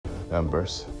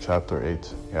Numbers chapter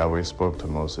 8. Yahweh spoke to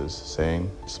Moses, saying,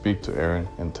 Speak to Aaron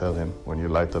and tell him, when you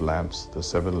light the lamps, the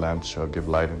 7 lamps shall give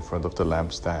light in front of the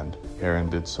lampstand. Aaron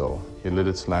did so. He lit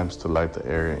its lamps to light the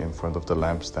area in front of the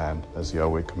lampstand, as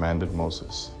Yahweh commanded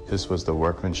Moses. This was the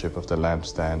workmanship of the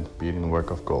lampstand, beaten-work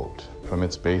of gold. From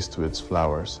its base to its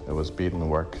flowers, it was beaten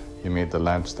work. He made the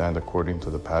lampstand according to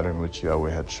the pattern which Yahweh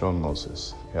had shown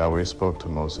Moses. Yahweh spoke to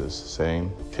Moses,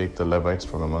 saying, Take the Levites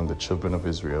from among the children of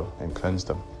Israel, and cleanse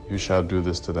them. You shall do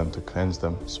this to them to cleanse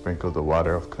them. Sprinkle the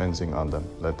water of cleansing on them.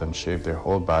 Let them shave their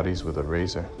whole bodies with a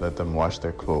razor. Let them wash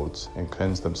their clothes, and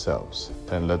cleanse themselves.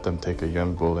 Then let them take a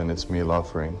young bull and its meal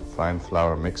offering, fine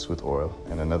flour mixed with oil,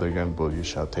 and another young bull you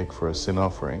shall take for a sin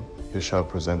offering. You shall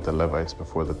present the Levites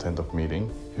before the tent of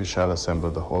meeting. You shall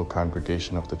assemble the whole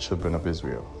congregation of the children of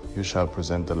Israel. You shall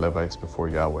present the Levites before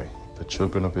Yahweh. The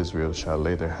children of Israel shall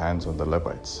lay their hands on the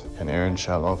Levites, and Aaron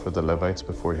shall offer the Levites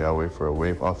before Yahweh for a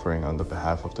wave offering on the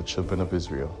behalf of the children of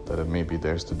Israel, that it may be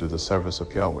theirs to do the service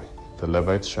of Yahweh. The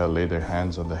Levites shall lay their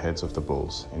hands on the heads of the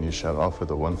bulls, and you shall offer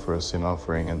the one for a sin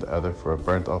offering and the other for a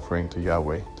burnt offering to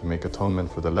Yahweh, to make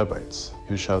atonement for the Levites.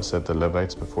 You shall set the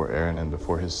Levites before Aaron and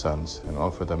before his sons, and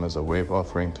offer them as a wave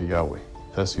offering to Yahweh.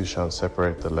 Thus you shall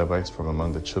separate the Levites from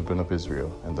among the children of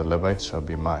Israel, and the Levites shall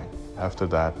be mine. After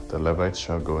that, the Levites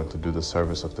shall go in to do the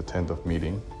service of the tent of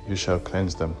meeting. You shall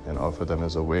cleanse them and offer them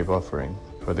as a wave offering,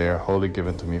 for they are wholly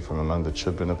given to me from among the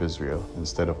children of Israel.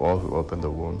 Instead of all who opened the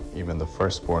womb, even the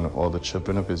firstborn of all the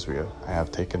children of Israel, I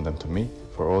have taken them to me.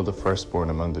 For all the firstborn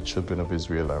among the children of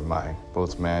Israel are mine,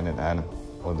 both man and animal.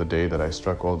 On the day that I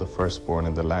struck all the firstborn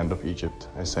in the land of Egypt,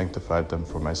 I sanctified them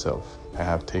for myself. I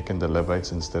have taken the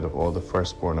Levites instead of all the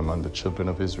firstborn among the children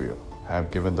of Israel. I have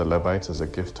given the Levites as a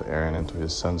gift to Aaron and to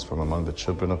his sons from among the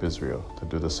children of Israel, to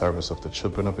do the service of the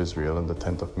children of Israel in the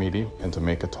tent of meeting, and to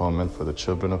make atonement for the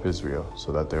children of Israel,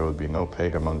 so that there will be no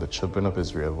plague among the children of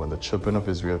Israel when the children of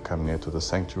Israel come near to the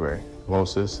sanctuary.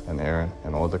 Moses and Aaron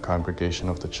and all the congregation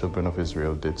of the children of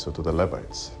Israel did so to the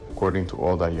Levites, according to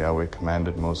all that Yahweh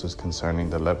commanded Moses concerning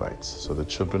the Levites, so the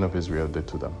children of Israel did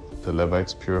to them. The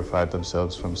Levites purified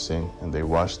themselves from sin, and they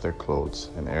washed their clothes,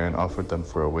 and Aaron offered them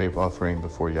for a wave offering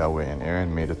before Yahweh, and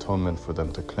Aaron made atonement for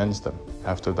them to cleanse them.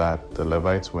 After that, the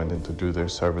Levites went in to do their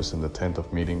service in the tent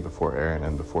of meeting before Aaron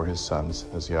and before his sons,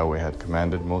 as Yahweh had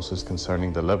commanded Moses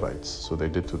concerning the Levites, so they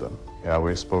did to them.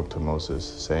 Yahweh spoke to Moses,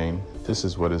 saying, This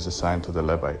is what is assigned to the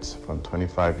Levites. From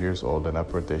 25 years old and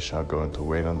upward they shall go in to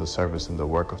wait on the service in the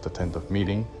work of the tent of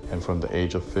meeting, and from the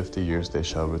age of 50 years they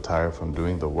shall retire from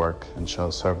doing the work, and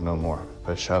shall serve no more,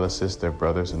 but shall assist their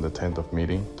brothers in the tent of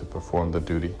meeting to perform the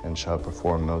duty, and shall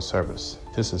perform no service.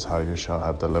 This is how you shall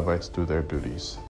have the Levites do their duties.